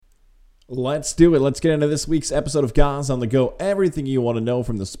Let's do it. Let's get into this week's episode of Guys on the Go. Everything you want to know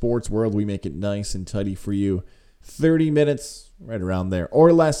from the sports world, we make it nice and tidy for you. 30 minutes, right around there,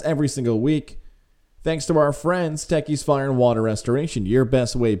 or less every single week. Thanks to our friends, Techies Fire and Water Restoration, your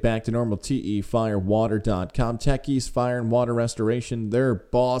best way back to normal, tefirewater.com. Techies Fire and Water Restoration, their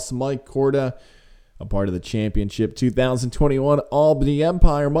boss, Mike Korda, a part of the championship 2021 Albany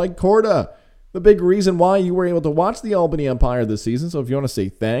Empire. Mike Korda, the big reason why you were able to watch the Albany Empire this season. So if you want to say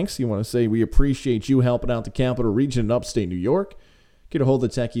thanks, you want to say we appreciate you helping out the Capital Region in upstate New York, get a hold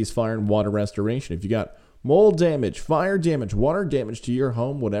of Techies Fire and Water Restoration. If you got mold damage, fire damage, water damage to your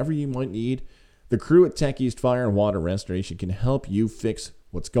home, whatever you might need, the crew at Techies Fire and Water Restoration can help you fix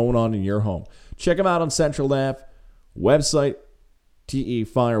what's going on in your home. Check them out on Central Ave, website,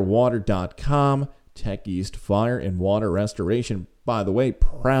 tefirewater.com, Techies Fire and Water Restoration. By the way,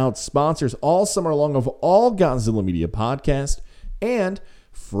 proud sponsors all summer long of all Godzilla Media podcasts. And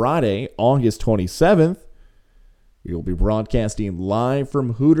Friday, August 27th, we will be broadcasting live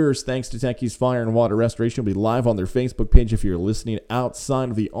from Hooters. Thanks to Techies Fire and Water Restoration. We'll be live on their Facebook page if you're listening outside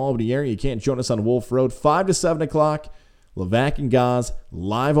of the Albany area. You can't join us on Wolf Road, 5 to 7 o'clock. Levac and Gaz,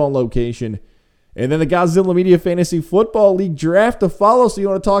 live on location. And then the Godzilla Media Fantasy Football League draft to follow. So you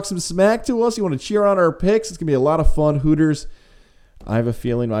want to talk some smack to us? You want to cheer on our picks? It's going to be a lot of fun. Hooters. I have a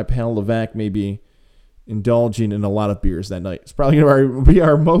feeling my pal Levac may be indulging in a lot of beers that night. It's probably going to be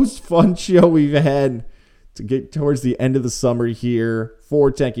our most fun show we've had to get towards the end of the summer here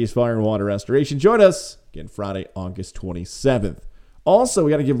for Techies Fire and Water Restoration. Join us again Friday, August 27th. Also,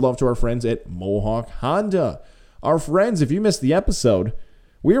 we got to give love to our friends at Mohawk Honda. Our friends, if you missed the episode,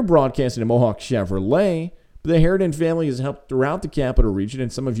 we are broadcasting at Mohawk Chevrolet. The Harridan family has helped throughout the Capital Region,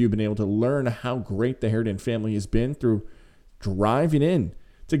 and some of you have been able to learn how great the Harridan family has been through driving in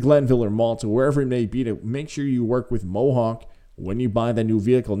to Glenville or Malta, wherever it may be, to make sure you work with Mohawk when you buy that new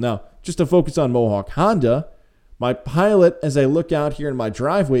vehicle. Now, just to focus on Mohawk Honda, my Pilot, as I look out here in my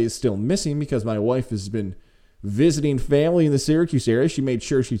driveway, is still missing because my wife has been visiting family in the Syracuse area. She made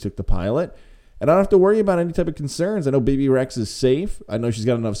sure she took the Pilot, and I don't have to worry about any type of concerns. I know Baby Rex is safe. I know she's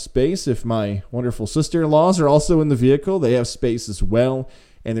got enough space. If my wonderful sister-in-laws are also in the vehicle, they have space as well.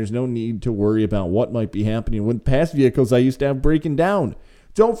 And there's no need to worry about what might be happening with past vehicles I used to have breaking down.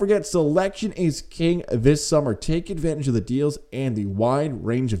 Don't forget, selection is king this summer. Take advantage of the deals and the wide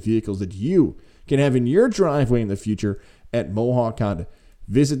range of vehicles that you can have in your driveway in the future at Mohawk Honda.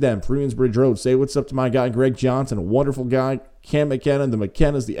 Visit them, Freeman's Bridge Road. Say what's up to my guy, Greg Johnson, a wonderful guy, Cam McKenna, the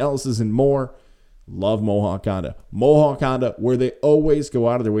McKennas, the Ellises, and more. Love Mohawk Honda. Mohawk Honda, where they always go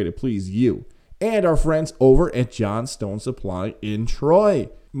out of their way to please you. And our friends over at Johnstone Supply in Troy.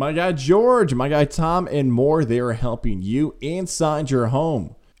 My guy George, my guy Tom, and more, they are helping you inside your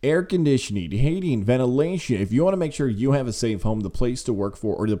home. Air conditioning, heating, ventilation. If you want to make sure you have a safe home, the place to work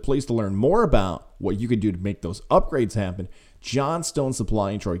for, or the place to learn more about what you can do to make those upgrades happen, Johnstone Supply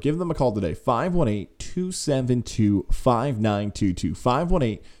in Troy. Give them a call today,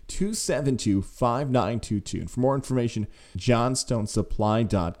 518-272-5922, 518-272-5922. And for more information,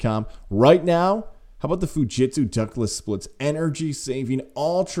 johnstonesupply.com. Right now, how about the Fujitsu ductless splits, energy-saving,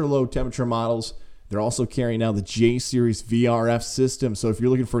 ultra-low temperature models? They're also carrying now the J-Series VRF system. So if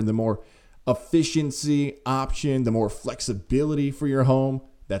you're looking for the more efficiency option, the more flexibility for your home,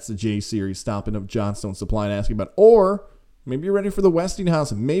 that's the J-Series. Stopping up Johnstone Supply and asking about. Or maybe you're ready for the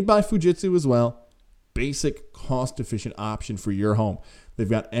Westinghouse, made by Fujitsu as well. Basic, cost-efficient option for your home. They've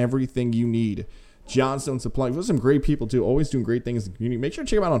got everything you need. Johnstone Supply. There's some great people, too. Always doing great things in the community. Make sure to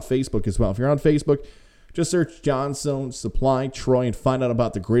check them out on Facebook as well. If you're on Facebook, just search Johnstone Supply Troy and find out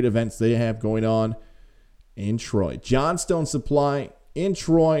about the great events they have going on in Troy. Johnstone Supply in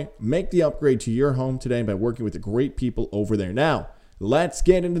Troy. Make the upgrade to your home today by working with the great people over there. Now, let's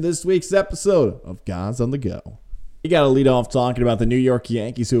get into this week's episode of Guys on the Go. You got to lead off talking about the New York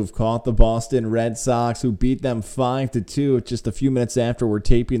Yankees, who have caught the Boston Red Sox, who beat them 5-2 just a few minutes after we're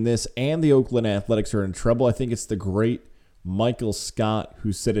taping this, and the Oakland Athletics are in trouble. I think it's the great Michael Scott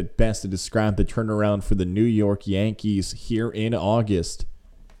who said it best to describe the turnaround for the New York Yankees here in August.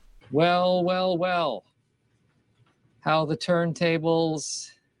 Well. How the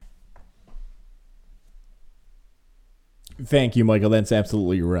turntables. Thank you, Michael. That's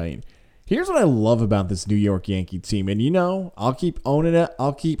absolutely right. Here's what I love about this New York Yankee team. And, I'll keep owning it.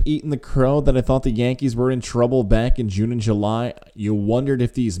 I'll keep eating the crow that I thought the Yankees were in trouble back in June and July. You wondered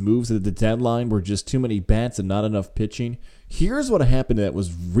if these moves at the deadline were just too many bats and not enough pitching. Here's what happened that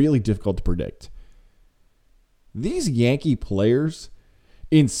was really difficult to predict. These Yankee players,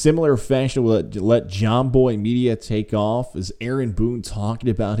 in similar fashion, will let John Boy Media take off, as Aaron Boone talking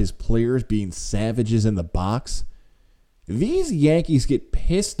about his players being savages in the box. These Yankees get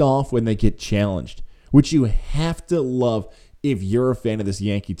pissed off when they get challenged, which you have to love if you're a fan of this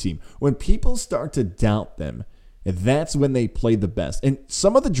Yankee team. When people start to doubt them, that's when they play the best. And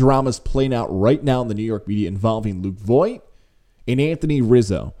some of the drama's playing out right now in the New York media involving Luke Voit and Anthony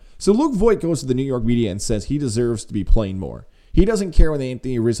Rizzo. So Luke Voit goes to the New York media and says he deserves to be playing more. He doesn't care when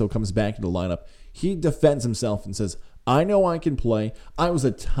Anthony Rizzo comes back to the lineup. He defends himself and says, I know I can play. I was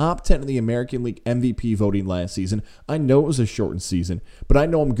a top 10 in the American League MVP voting last season. I know it was a shortened season, but I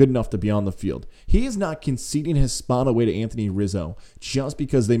know I'm good enough to be on the field. He is not conceding his spot away to Anthony Rizzo just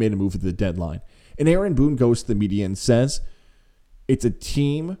because they made a move at the deadline. And Aaron Boone goes to the media and says, it's a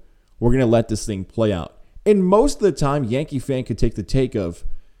team. We're going to let this thing play out. And most of the time, Yankee fan could take the take of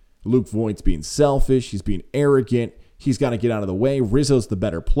Luke Voit's being selfish. He's being arrogant. He's got to get out of the way. Rizzo's the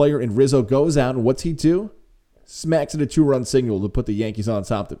better player. And Rizzo goes out, and what's he do? Smacks at a 2-run single to put the Yankees on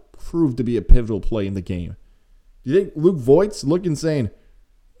top to prove to be a pivotal play in the game. Do you think Luke Voit's looking saying,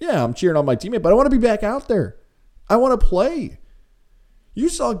 yeah, I'm cheering on my teammate, but I want to be back out there. I want to play. You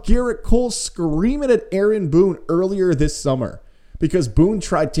saw Garrett Cole screaming at Aaron Boone earlier this summer because Boone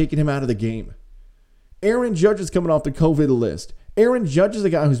tried taking him out of the game. Aaron Judge is coming off the COVID list. Aaron Judge is a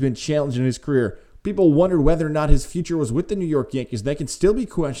guy who's been challenged in his career. People wondered whether or not his future was with the New York Yankees. There can still be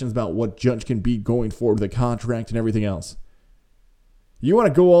questions about what Judge can be going forward with the contract and everything else. You want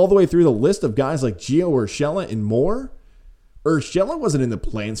to go all the way through the list of guys like Gio Urshela and more? Urshela wasn't in the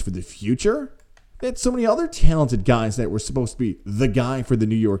plans for the future. They had so many other talented guys that were supposed to be the guy for the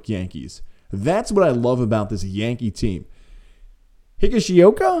New York Yankees. That's what I love about this Yankee team.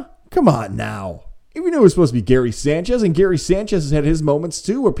 Higashioka? Come on now. Even though it was supposed to be Gary Sanchez, and Gary Sanchez has had his moments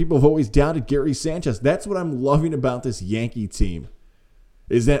too where people have always doubted Gary Sanchez. That's what I'm loving about this Yankee team.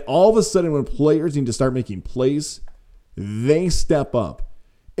 Is that all of a sudden when players need to start making plays, they step up.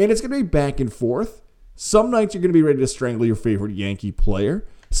 And it's going to be back and forth. Some nights you're going to be ready to strangle your favorite Yankee player.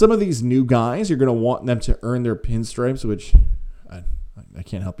 Some of these new guys, you're going to want them to earn their pinstripes, which I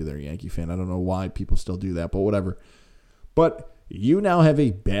can't help you there, Yankee fan. I don't know why people still do that, but whatever. But you now have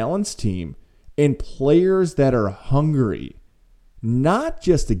a balanced team and players that are hungry, not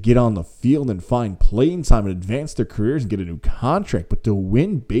just to get on the field and find playing time and advance their careers and get a new contract, but to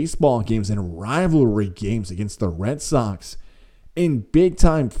win baseball games and rivalry games against the Red Sox in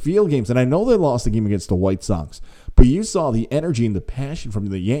big-time field games. And I know they lost the game against the White Sox, but you saw the energy and the passion from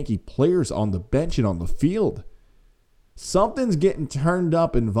the Yankee players on the bench and on the field. Something's getting turned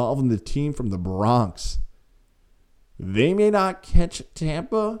up involving the team from the Bronx. They may not catch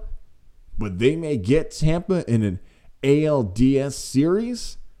Tampa, but they may get Tampa in an ALDS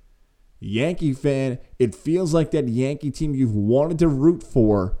series. Yankee fan, it feels like that Yankee team you've wanted to root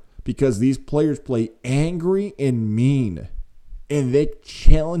for because these players play angry and mean. And they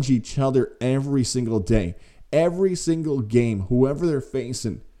challenge each other every single day. Every single game, whoever they're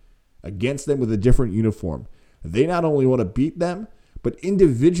facing against them with a different uniform. They not only want to beat them, but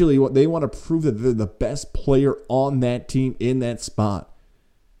individually they want to prove that they're the best player on that team in that spot.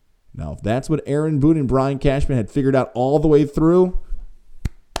 Now, if that's what Aaron Boone and Brian Cashman had figured out all the way through,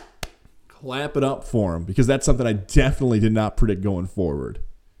 clap it up for them, because that's something I definitely did not predict going forward.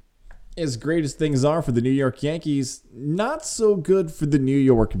 As great as things are for the New York Yankees, not so good for the New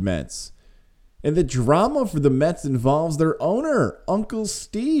York Mets. And the drama for the Mets involves their owner, Uncle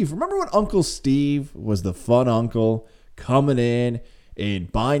Steve. Remember when Uncle Steve was the fun uncle coming in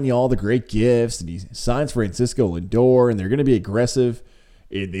and buying you all the great gifts, and he signs Francisco Lindor, and they're going to be aggressive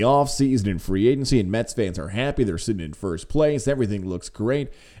in the offseason and free agency, and Mets fans are happy. They're sitting in first place. Everything looks great.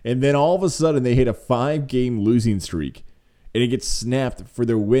 And then all of a sudden, they hit a 5-game losing streak, and it gets snapped for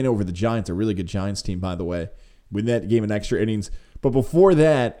their win over the Giants, a really good Giants team, by the way. Win that game in extra innings. But before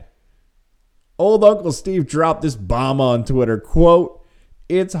that, old Uncle Steve dropped this bomb on Twitter. Quote,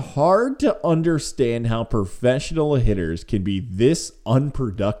 "It's hard to understand how professional hitters can be this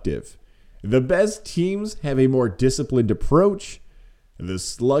unproductive. The best teams have a more disciplined approach. The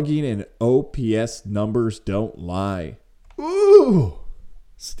slugging and OPS numbers don't lie." Ooh,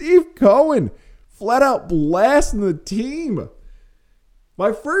 Steve Cohen flat out blasting the team.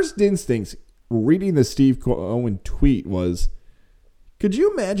 My first instincts reading the Steve Cohen tweet was, could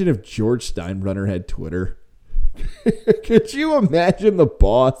you imagine if George Steinbrenner had Twitter? Could you imagine the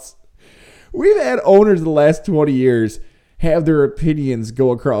boss? We've had owners the last 20 years have their opinions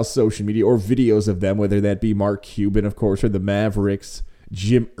go across social media or videos of them, whether that be Mark Cuban, of course, or the Mavericks,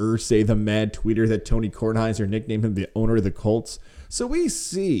 Jim Irsay, the mad tweeter that Tony Kornheiser nicknamed him the owner of the Colts. So we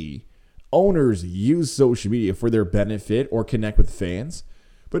see owners use social media for their benefit or connect with fans.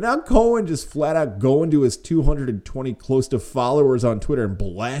 But now Cohen just flat out going to his 220 close to followers on Twitter and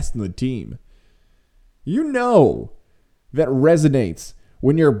blasting the team. You know that resonates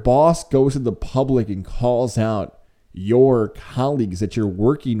when your boss goes to the public and calls out your colleagues that you're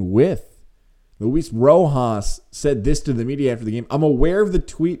working with. Luis Rojas said this to the media after the game. I'm aware of the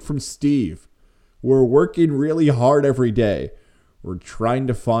tweet from Steve. We're working really hard every day. We're trying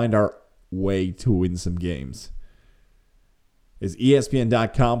to find our way to win some games. As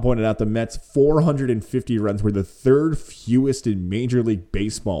ESPN.com pointed out, the Mets' 450 runs were the third fewest in Major League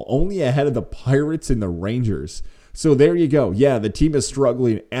Baseball, only ahead of the Pirates and the Rangers. So there you go. Yeah, the team is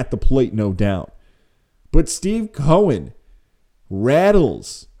struggling at the plate, no doubt. But Steve Cohen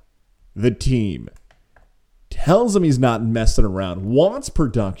rattles the team, tells him he's not messing around, wants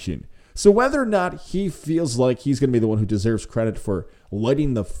production. So whether or not he feels like he's going to be the one who deserves credit for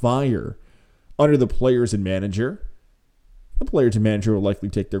lighting the fire under the players and manager, the players and manager will likely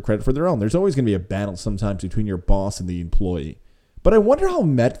take their credit for their own. There's always going to be a battle sometimes between your boss and the employee. But I wonder how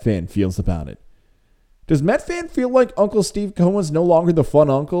Met fan feels about it. Does Met fan feel like Uncle Steve Cohen's no longer the fun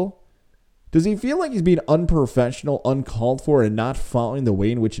uncle? Does he feel like he's being unprofessional, uncalled for, and not following the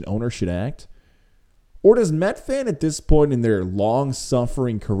way in which an owner should act? Or does Met fan at this point in their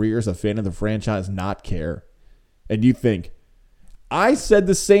long-suffering career as a fan of the franchise not care? And you think, I said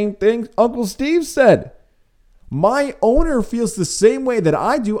the same thing Uncle Steve said. My owner feels the same way that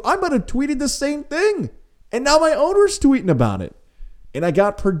I do. I might have tweeted the same thing. And now my owner's tweeting about it. And I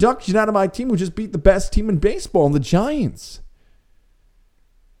got production out of my team who just beat the best team in baseball, the Giants.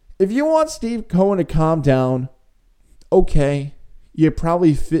 If you want Steve Cohen to calm down, okay. You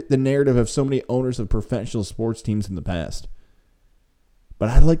probably fit the narrative of so many owners of professional sports teams in the past. But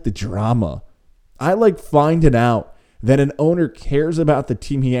I like the drama. I like finding out that an owner cares about the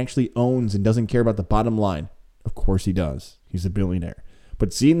team he actually owns and doesn't care about the bottom line. Of course he does. He's a billionaire.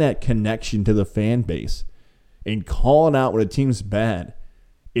 But seeing that connection to the fan base and calling out when a team's bad,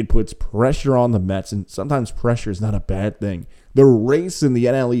 it puts pressure on the Mets, and sometimes pressure is not a bad thing. The race in the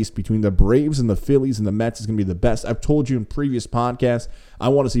NL East between the Braves and the Phillies and the Mets is going to be the best. I've told you in previous podcasts, I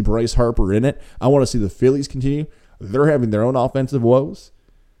want to see Bryce Harper in it. I want to see the Phillies continue. They're having their own offensive woes.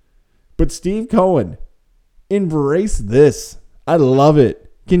 But Steve Cohen, embrace this. I love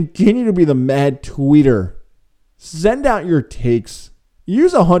it. Continue to be the mad tweeter. Send out your takes.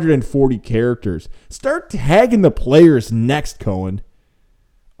 Use 140 characters. Start tagging the players next, Cohen.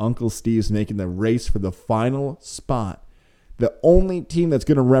 Uncle Steve's making the race for the final spot. The only team that's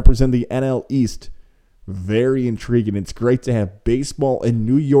going to represent the NL East. Very intriguing. It's great to have baseball and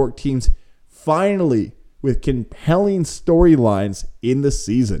New York teams finally with compelling storylines in the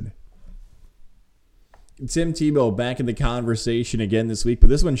season. Tim Tebow back in the conversation again this week, but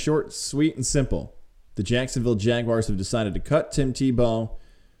this one's short, sweet, and simple. The Jacksonville Jaguars have decided to cut Tim Tebow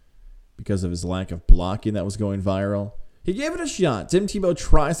because of his lack of blocking that was going viral. He gave it a shot. Tim Tebow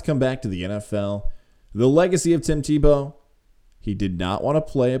tries to come back to the NFL. The legacy of Tim Tebow, he did not want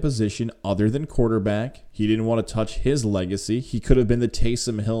to play a position other than quarterback. He didn't want to touch his legacy. He could have been the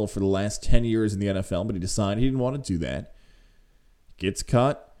Taysom Hill for the last 10 years in the NFL, but he decided he didn't want to do that. Gets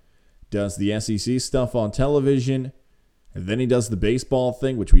cut, does the SEC stuff on television, and then he does the baseball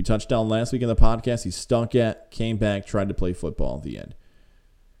thing, which we touched on last week in the podcast. He stunk at, came back, tried to play football at the end.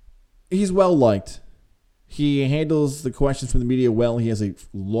 He's well-liked. He handles the questions from the media well. He has a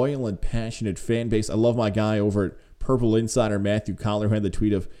loyal and passionate fan base. I love my guy over at Purple Insider, Matthew Collar, who had the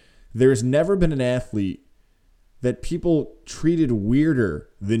tweet of, there's never been an athlete that people treated weirder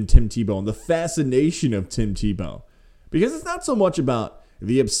than Tim Tebow and the fascination of Tim Tebow. Because it's not so much about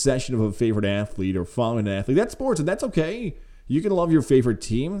the obsession of a favorite athlete or following an athlete. That's sports, and that's okay. You can love your favorite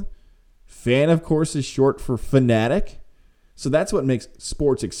team. Fan, of course, is short for fanatic. So that's what makes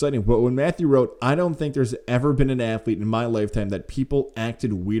sports exciting. But when Matthew wrote, I don't think there's ever been an athlete in my lifetime that people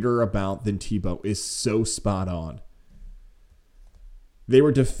acted weirder about than Tebow, is so spot on. They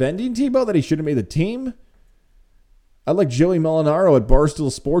were defending Tebow that he shouldn't have made the team. I like Joey Molinaro at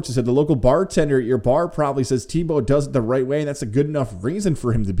Barstool Sports who said the local bartender at your bar probably says Tebow does it the right way, and that's a good enough reason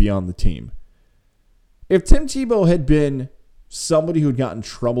for him to be on the team. If Tim Tebow had been somebody who had gotten in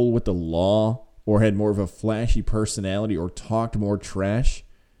trouble with the law or had more of a flashy personality or talked more trash,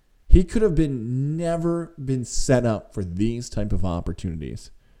 he could have never been set up for these type of opportunities.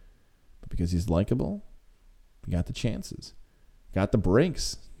 But because he's likable, he got the chances. Got the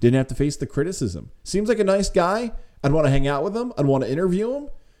breaks. Didn't have to face the criticism. Seems like a nice guy. I'd want to hang out with him. I'd want to interview him.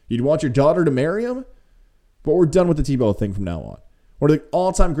 You'd want your daughter to marry him. But we're done with the Tebow thing from now on. One of the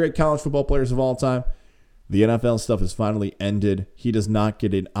all-time great college football players of all time. The NFL stuff is finally ended. He does not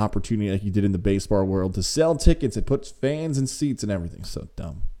get an opportunity like he did in the baseball world to sell tickets. It puts fans in seats and everything. So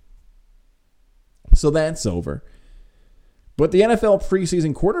dumb. So that's over. But the NFL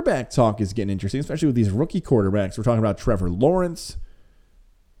preseason quarterback talk is getting interesting, especially with these rookie quarterbacks. We're talking about Trevor Lawrence,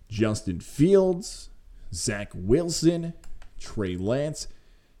 Justin Fields, Zach Wilson, Trey Lance.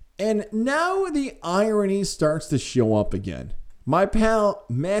 And now the irony starts to show up again. My pal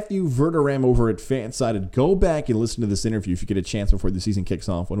Matthew Verderam over at Fansided, go back and listen to this interview if you get a chance before the season kicks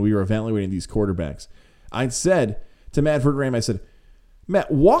off when we were evaluating these quarterbacks. I said to Matt Verderam, I said, Matt,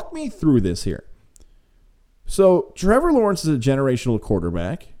 walk me through this here. So Trevor Lawrence is a generational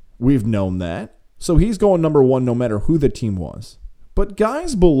quarterback. We've known that. So he's going number one no matter who the team was. But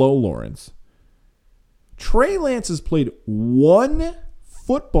guys below Lawrence, Trey Lance has played one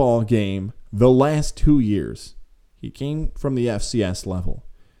football game the last 2 years. He came from the FCS level.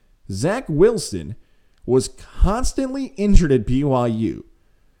 Zach Wilson was constantly injured at BYU.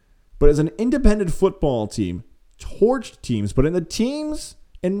 But as an independent football team, torched teams, but in the teams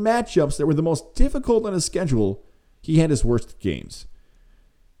and matchups that were the most difficult on his schedule, he had his worst games.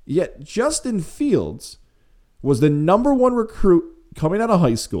 Yet Justin Fields was the number one recruit coming out of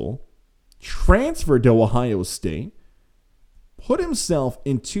high school, transferred to Ohio State, put himself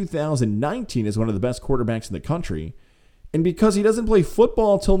in 2019 as one of the best quarterbacks in the country, and because he doesn't play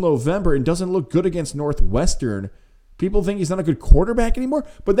football until November and doesn't look good against Northwestern, people think he's not a good quarterback anymore.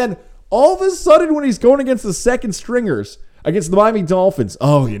 But then all of a sudden when he's going against the second stringers, against the Miami Dolphins,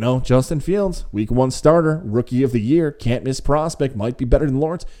 Justin Fields, week one starter, rookie of the year, can't miss prospect, might be better than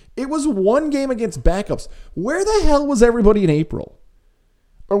Lawrence. It was one game against backups. Where the hell was everybody in April?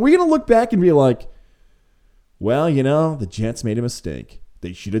 Are we going to look back and be like, well, the Jets made a mistake.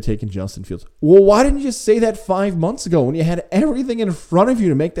 They should have taken Justin Fields. Well, why didn't you just say that 5 months ago when you had everything in front of you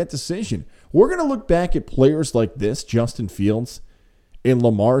to make that decision? We're going to look back at players like this, Justin Fields, and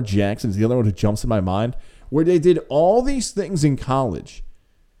Lamar Jackson is the other one who jumps in my mind, where they did all these things in college,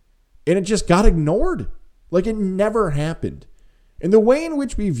 and it just got ignored. Like it never happened. And the way in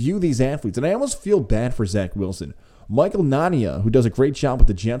which we view these athletes, and I almost feel bad for Zach Wilson. Michael Nania, who does a great job with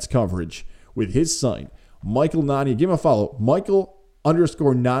the Jets coverage with his site, Michael Nania, give him a follow.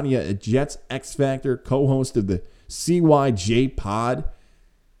 Michael_Nania at Jets X Factor, co-host of the CYJ pod.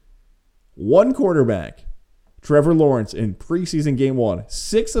 One quarterback, Trevor Lawrence, in preseason game 1,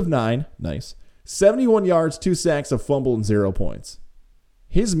 6 of 9, nice, 71 yards, 2 sacks, a fumble, and 0 points.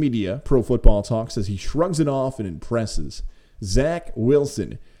 His media, Pro Football Talk, says he shrugs it off and impresses. Zach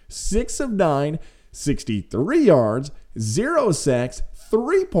Wilson, 6 of 9, 63 yards, 0 sacks,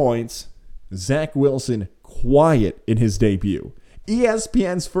 3 points. Zach Wilson quiet in his debut.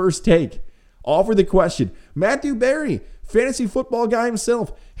 ESPN's First Take offered the question. Matthew Berry, fantasy football guy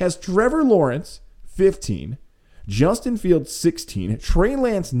himself, has Trevor Lawrence, 15, Justin Fields, 16, Trey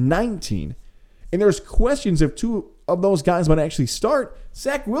Lance, 19, and there's questions if 2 of those guys might actually start.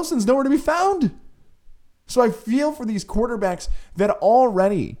 Zach Wilson's nowhere to be found. So I feel for these quarterbacks that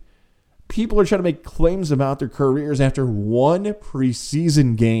already people are trying to make claims about their careers after one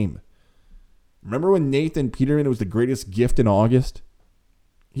preseason game. Remember when Nathan Peterman was the greatest gift in August?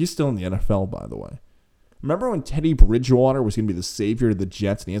 He's still in the NFL, by the way. Remember when Teddy Bridgewater was going to be the savior of the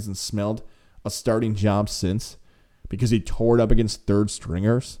Jets and he hasn't smelled a starting job since because he tore it up against third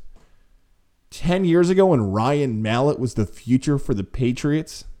stringers? 10 years ago when Ryan Mallett was the future for the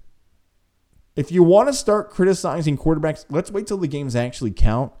Patriots? If you want to start criticizing quarterbacks, let's wait till the games actually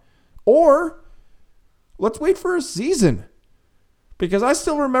count. Or let's wait for a season. Because I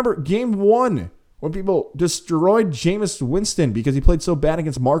still remember game 1 when people destroyed Jameis Winston because he played so bad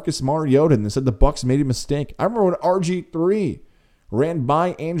against Marcus Mariota and they said the Bucs made a mistake. I remember when RG3 ran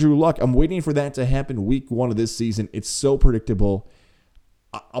by Andrew Luck. I'm waiting for that to happen week 1 of this season. It's so predictable.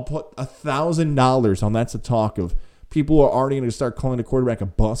 I'll put $1,000 on that's the talk of people who are already going to start calling a quarterback a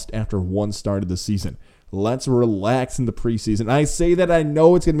bust after one start of the season. Let's relax in the preseason. I say that I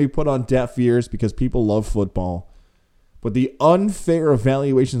know it's going to be put on deaf ears because people love football. But the unfair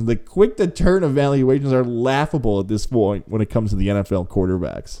evaluations, the quick-to-turn evaluations are laughable at this point when it comes to the NFL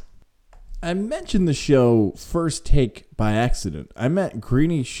quarterbacks. I mentioned the show First Take by accident. I meant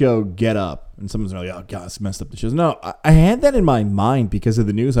Greeny's show Get Up. And someone's like, oh, God, it's messed up the shows. No, I had that in my mind because of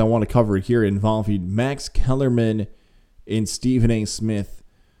the news I want to cover here involving Max Kellerman and Stephen A. Smith.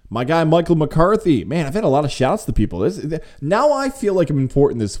 My guy, Michael McCarthy. Man, I've had a lot of shouts to people. Now I feel like I'm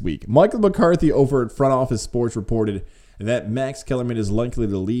important this week. Michael McCarthy over at Front Office Sports reported that Max Kellerman is likely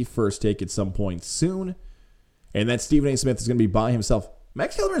to leave First Take at some point soon, and that Stephen A. Smith is going to be by himself.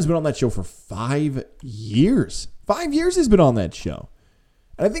 Max Kellerman has been on that show for 5 years. 5 years he's been on that show.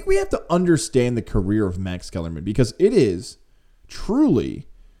 And I think we have to understand the career of Max Kellerman because it is truly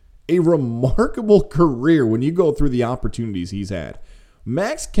a remarkable career when you go through the opportunities he's had.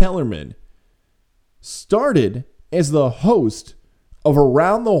 Max Kellerman started as the host of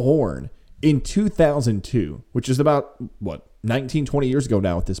Around the Horn in 2002, which is about, 19, 20 years ago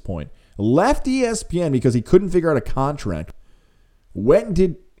now at this point. Left ESPN because he couldn't figure out a contract. Went and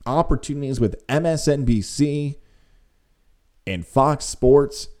did opportunities with MSNBC and Fox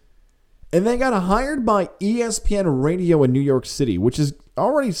Sports. And then got hired by ESPN Radio in New York City, which is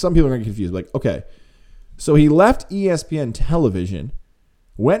already, some people are getting confused. Like, okay, so he left ESPN television,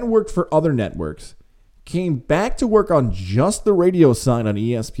 went and worked for other networks, came back to work on just the radio side on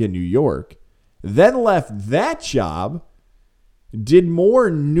ESPN New York, then left that job, did more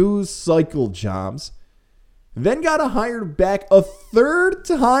news cycle jobs, then got hired back a third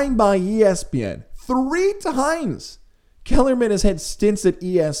time by ESPN. 3 times Kellerman has had stints at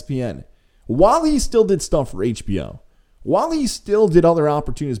ESPN while he still did stuff for HBO, while he still did other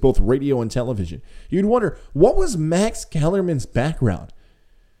opportunities, both radio and television. You'd wonder, what was Max Kellerman's background?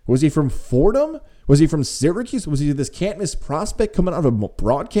 Was he from Fordham? Was he from Syracuse? Was he this can't-miss prospect coming out of a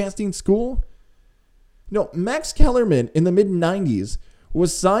broadcasting school? No, Max Kellerman in the mid-90s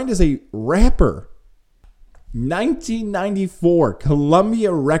was signed as a rapper. 1994,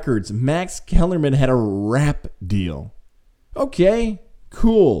 Columbia Records, Max Kellerman had a rap deal. Okay,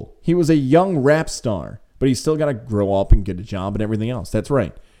 cool. He was a young rap star, but he's still got to grow up and get a job and everything else. That's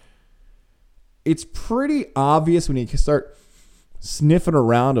right. It's pretty obvious when you start sniffing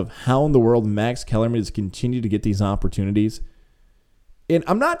around of how in the world Max Kellerman has continued to get these opportunities. And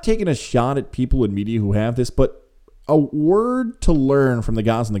I'm not taking a shot at people in media who have this, but a word to learn from the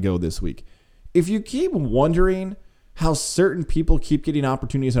guys on the go this week. If you keep wondering how certain people keep getting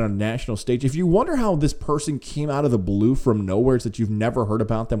opportunities on a national stage, if you wonder how this person came out of the blue from nowhere so that you've never heard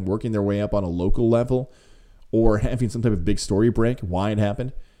about them working their way up on a local level or having some type of big story break, why it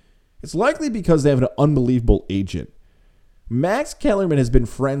happened, it's likely because they have an unbelievable agent. Max Kellerman has been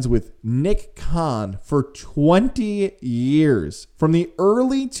friends with Nick Khan for 20 years, from the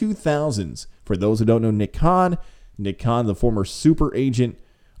early 2000s. For those who don't know Nick Khan, the former super agent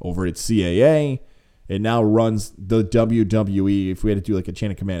over at CAA, and now runs the WWE. If we had to do like a chain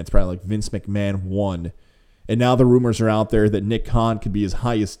of command, it's probably like Vince McMahon 1. And now the rumors are out there that Nick Khan could be as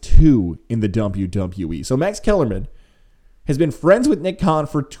high as 2 in the WWE. So Max Kellerman has been friends with Nick Khan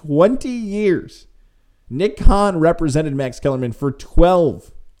for 20 years. Nick Khan represented Max Kellerman for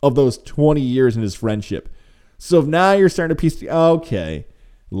 12 of those 20 years in his friendship. So now you're starting to piece, okay,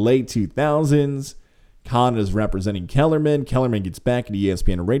 late 2000s, Khan is representing Kellerman. Kellerman gets back into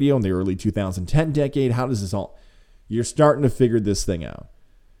ESPN Radio in the early 2010 decade. How does this all... You're starting to figure this thing out.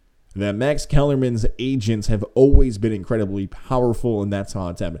 That Max Kellerman's agents have always been incredibly powerful, and that's how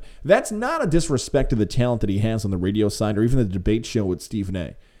it's happened. That's not a disrespect to the talent that he has on the radio side or even the debate show with Stephen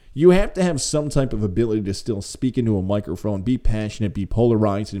A. You have to have some type of ability to still speak into a microphone, be passionate, be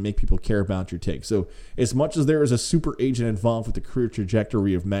polarized, and make people care about your take. So as much as there is a super agent involved with the career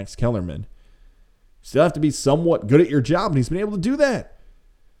trajectory of Max Kellerman, you still have to be somewhat good at your job, and he's been able to do that.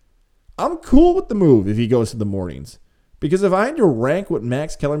 I'm cool with the move if he goes to the mornings. Because if I had to rank what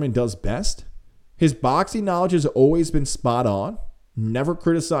Max Kellerman does best, his boxing knowledge has always been spot on. Never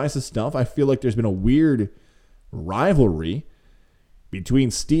criticized his stuff. I feel like there's been a weird rivalry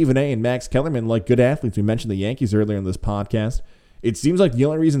between Stephen A. and Max Kellerman, like good athletes. We mentioned the Yankees earlier in this podcast. It seems like the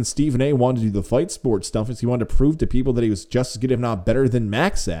only reason Stephen A. wanted to do the fight sports stuff is he wanted to prove to people that he was just as good, if not better, than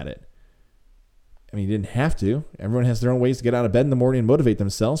Max at it. I mean, he didn't have to. Everyone has their own ways to get out of bed in the morning and motivate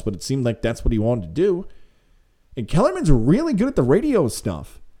themselves, but it seemed like that's what he wanted to do. And Kellerman's really good at the radio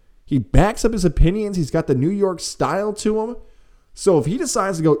stuff. He backs up his opinions. He's got the New York style to him. So if he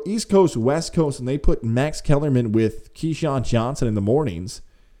decides to go East Coast, West Coast, and they put Max Kellerman with Keyshawn Johnson in the mornings,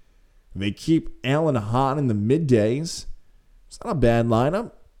 they keep Alan Hahn in the middays, it's not a bad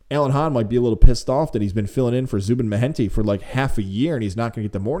lineup. Alan Hahn might be a little pissed off that he's been filling in for Zubin Mehenti for like half a year and he's not going to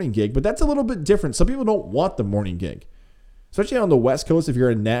get the morning gig, but that's a little bit different. Some people don't want the morning gig, especially on the West Coast. If you're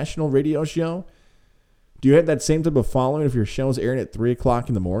a national radio show, do you have that same type of following if your show's airing at 3 o'clock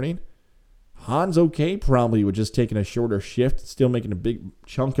in the morning? Hahn's okay probably with just taking a shorter shift, still making a big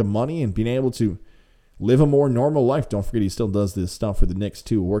chunk of money and being able to live a more normal life. Don't forget he still does this stuff for the Knicks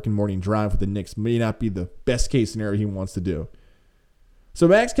too. Working morning drive with the Knicks may not be the best case scenario he wants to do. So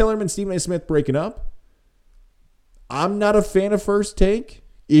Max Kellerman, Stephen A. Smith breaking up. I'm not a fan of First Take,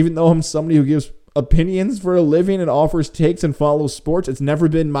 even though I'm somebody who gives opinions for a living and offers takes and follows sports. It's never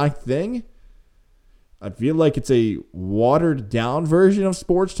been my thing. I feel like it's a watered down version of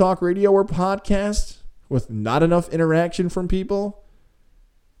sports talk radio or podcast with not enough interaction from people.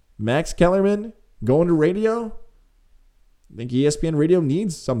 Max Kellerman going to radio. I think ESPN Radio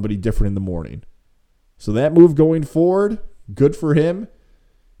needs somebody different in the morning. So that move going forward, good for him.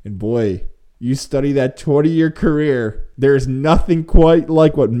 And boy, You study that 20-year career. There's nothing quite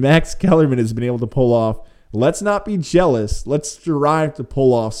like what Max Kellerman has been able to pull off. Let's not be jealous. Let's strive to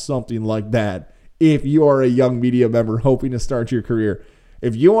pull off something like that if you are a young media member hoping to start your career.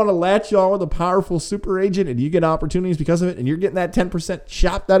 If you want to latch on with a powerful super agent and you get opportunities because of it and you're getting that 10%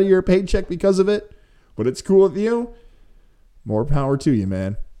 chopped out of your paycheck because of it, but it's cool with you, more power to you,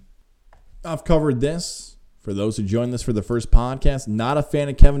 man. I've covered this. For those who joined us for the first podcast, not a fan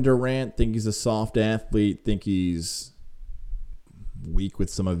of Kevin Durant. Think he's a soft athlete. Think he's weak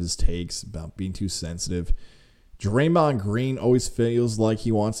with some of his takes about being too sensitive. Draymond Green always feels like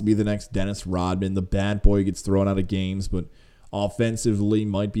he wants to be the next Dennis Rodman. The bad boy gets thrown out of games, but offensively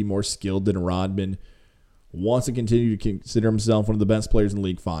might be more skilled than Rodman. Wants to continue to consider himself one of the best players in the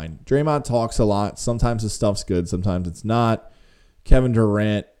league. Fine. Draymond talks a lot. Sometimes his stuff's good. Sometimes it's not. Kevin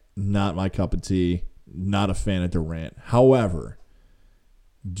Durant, not my cup of tea. Not a fan of Durant. However,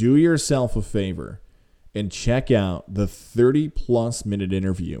 do yourself a favor and check out the 30-plus minute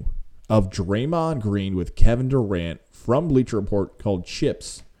interview of Draymond Green with Kevin Durant from Bleacher Report called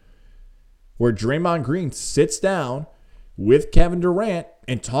Chips, where Draymond Green sits down with Kevin Durant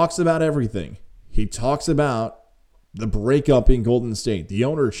and talks about everything. He talks about the breakup in Golden State, the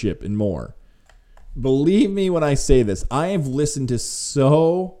ownership, and more. Believe me when I say this, I have listened to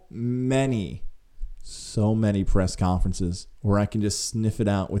so many press conferences where I can just sniff it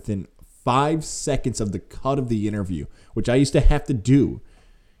out within 5 seconds of the cut of the interview, which I used to have to do.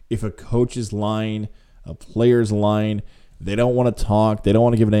 If a coach is lying, a player's lying, they don't want to talk, they don't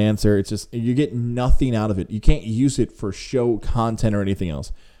want to give an answer, it's just, you get nothing out of it. You can't use it for show content or anything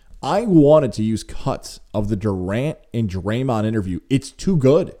else. I wanted to use cuts of the Durant and Draymond interview. It's too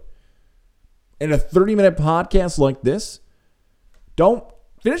good. In a 30-minute podcast like this, don't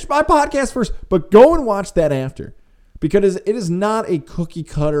finish my podcast first, but go and watch that after. Because it is not a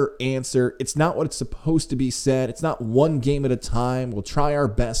cookie-cutter answer. It's not what it's supposed to be said. It's not one game at a time. We'll try our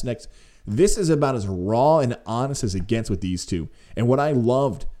best next. This is about as raw and honest as it gets with these two. And what I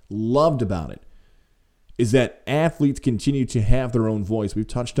loved about it is that athletes continue to have their own voice. We've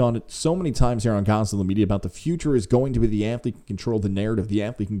touched on it so many times here on Constantly Media about the future is going to be the athlete can control the narrative. The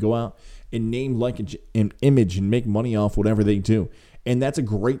athlete can go out and name, like, an image and make money off whatever they do. And that's a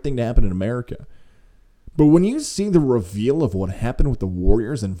great thing to happen in America. But when you see the reveal of what happened with the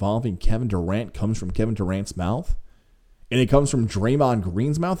Warriors involving Kevin Durant comes from Kevin Durant's mouth, and it comes from Draymond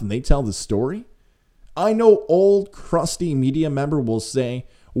Green's mouth, and they tell the story, I know old, crusty media member will say,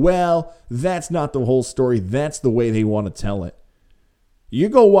 well, that's not the whole story. That's the way they want to tell it. You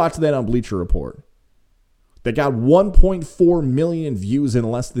go watch that on Bleacher Report. They got 1.4 million views in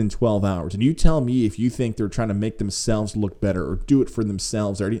less than 12 hours. And you tell me if you think they're trying to make themselves look better or do it for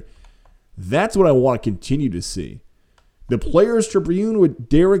themselves. That's what I want to continue to see. The Players Tribune with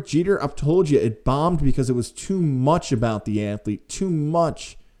Derek Jeter, I've told you, it bombed because it was too much about the athlete. Too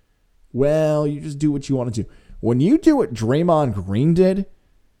much. Well, you just do what you want to do. When you do what Draymond Green did,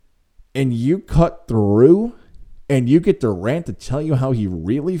 and you cut through, and you get Durant to tell you how he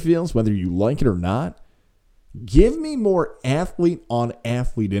really feels, whether you like it or not, give me more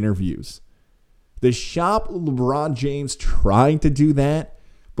athlete-on-athlete interviews. The shop LeBron James trying to do that,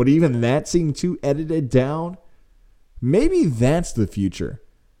 but even that seemed too edited down. Maybe that's the future.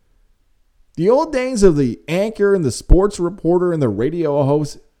 The old days of the anchor and the sports reporter and the radio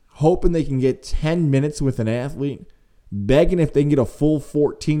host hoping they can get 10 minutes with an athlete, begging if they can get a full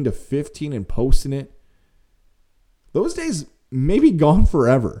 14 to 15 and posting it. Those days may be gone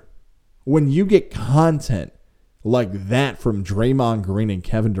forever. When you get content like that from Draymond Green and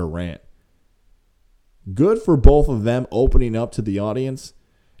Kevin Durant. Good for both of them opening up to the audience.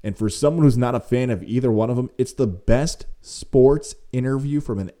 And for someone who's not a fan of either one of them, it's the best sports interview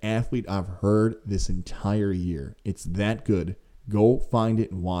from an athlete I've heard this entire year. It's that good. Go find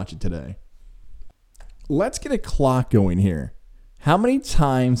it and watch it today. Let's get a clock going here. How many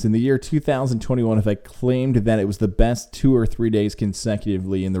times in the year 2021 have I claimed that it was the best 2 or 3 days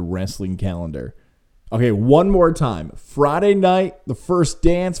consecutively in the wrestling calendar? Okay, one more time. Friday night, the first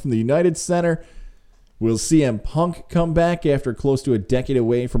dance from the United Center. Will CM Punk come back after close to a decade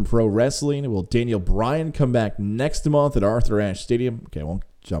away from pro wrestling? Will Daniel Bryan come back next month at Arthur Ashe Stadium? Okay, I won't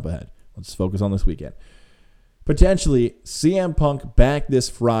jump ahead. Let's focus on this weekend. Potentially, CM Punk back this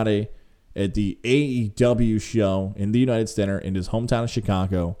Friday at the AEW show in the United Center in his hometown of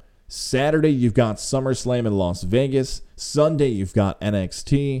Chicago. Saturday, you've got SummerSlam in Las Vegas. Sunday, you've got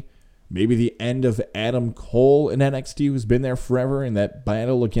NXT. Maybe the end of Adam Cole in NXT, who's been there forever, in that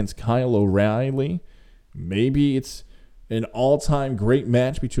battle against Kyle O'Reilly. Maybe it's an all-time great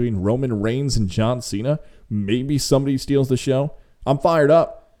match between Roman Reigns and John Cena. Maybe somebody steals the show. I'm fired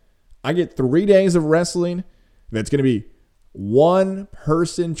up. I get 3 days of wrestling. That's going to be one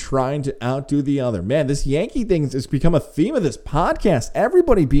person trying to outdo the other. Man, this Yankee thing has become a theme of this podcast.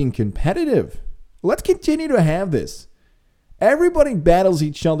 Everybody being competitive. Let's continue to have this. Everybody battles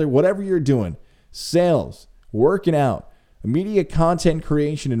each other, whatever you're doing. Sales, working out, media content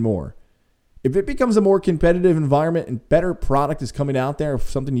creation, and more. If it becomes a more competitive environment and better product is coming out there,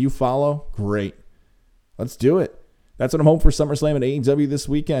 something you follow, great. Let's do it. That's what I'm hoping for SummerSlam and AEW this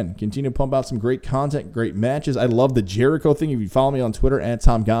weekend. Continue to pump out some great content, great matches. I love the Jericho thing. If you follow me on Twitter,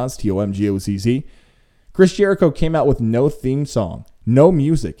 @TomGoz, TOMGOZZ. Chris Jericho came out with no theme song, no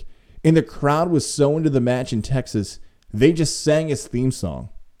music. And the crowd was so into the match in Texas, they just sang his theme song.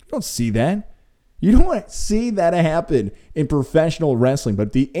 You don't see that. You don't see that happen in professional wrestling.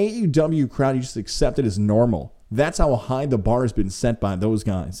 But the AEW crowd, you just accept it as normal. That's how high the bar has been set by those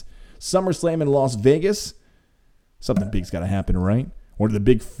guys. SummerSlam in Las Vegas, something big's got to happen, right? One of the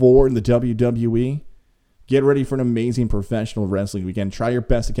big four in the WWE. Get ready for an amazing professional wrestling weekend. Try your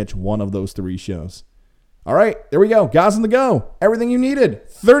best to catch one of those 3 shows. All right, there we go. Goz on the go. Everything you needed.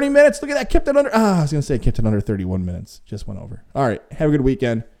 30 minutes. Look at that. Kept it under. I was going to say kept it under 31 minutes. Just went over. All right, have a good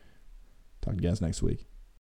weekend. Talk to you guys next week.